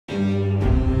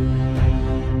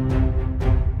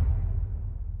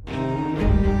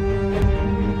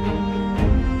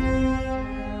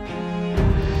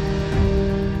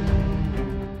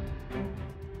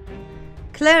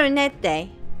Clarinet Day.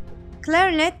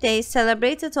 Clarinet Day is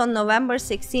celebrated on November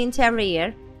 16th every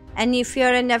year, and if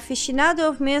you're an aficionado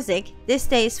of music, this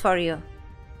day is for you.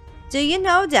 Do you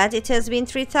know that it has been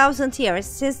 3,000 years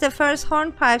since the first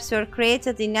hornpipes were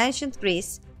created in ancient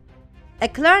Greece? A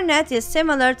clarinet is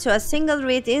similar to a single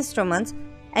reed instrument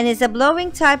and is a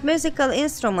blowing type musical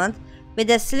instrument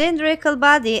with a cylindrical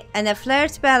body and a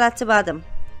flared bell at the bottom.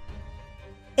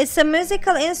 It's a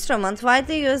musical instrument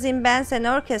widely used in bands and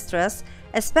orchestras,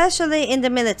 especially in the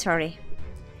military.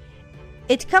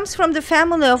 It comes from the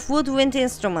family of woodwind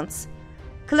instruments.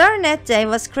 Clarinet Day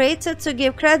was created to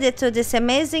give credit to this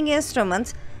amazing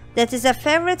instrument that is a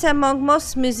favorite among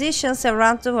most musicians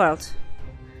around the world.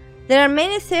 There are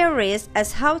many theories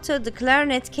as how the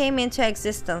clarinet came into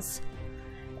existence.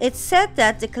 It's said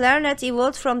that the clarinet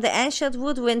evolved from the ancient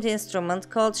woodwind instrument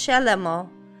called chalumeau.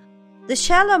 The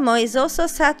chalumeau is also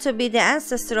said to be the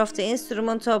ancestor of the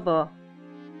instrument oboe.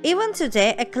 Even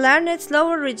today, a clarinet's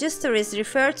lower register is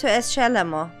referred to as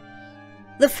chalumeau.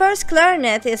 The first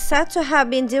clarinet is said to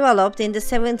have been developed in the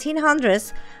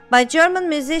 1700s by German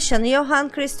musician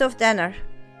Johann Christoph Denner.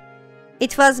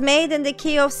 It was made in the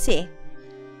key of C.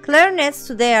 Clarinets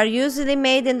today are usually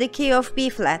made in the key of B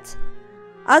flat.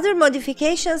 Other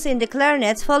modifications in the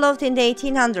clarinet followed in the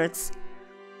 1800s.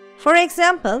 For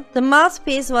example, the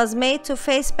mouthpiece was made to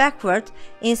face backward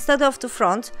instead of the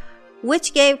front,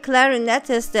 which gave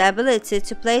clarinetists the ability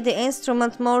to play the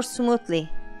instrument more smoothly.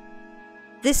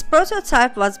 This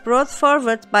prototype was brought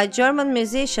forward by German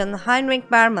musician Heinrich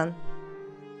Berman.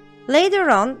 Later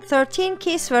on, 13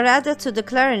 keys were added to the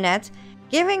clarinet,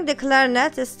 giving the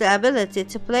clarinetist the ability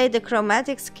to play the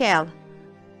chromatic scale.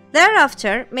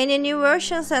 Thereafter, many new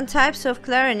versions and types of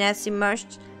clarinets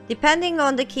emerged, depending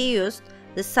on the key used,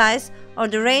 the size, or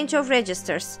the range of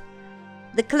registers.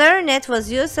 The clarinet was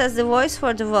used as the voice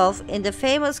for the wolf in the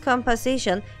famous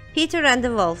composition Peter and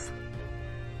the Wolf.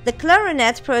 The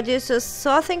clarinet produces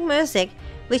soothing music,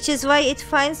 which is why it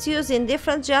finds use in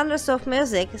different genres of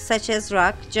music such as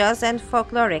rock, jazz, and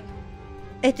folkloric.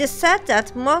 It is said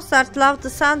that Mozart loved the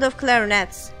sound of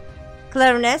clarinets.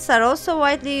 Clarinets are also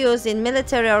widely used in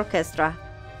military orchestra.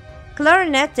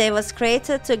 Clarinet Day was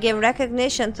created to give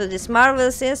recognition to this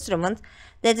marvelous instrument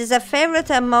that is a favorite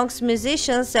amongst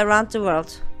musicians around the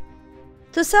world.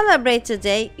 To celebrate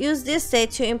today, use this day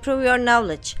to improve your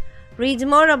knowledge. Read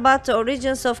more about the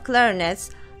origins of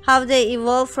clarinets, how they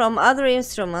evolved from other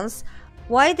instruments,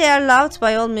 why they are loved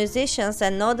by all musicians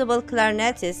and notable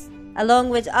clarinetists, along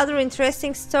with other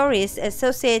interesting stories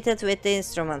associated with the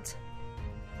instrument.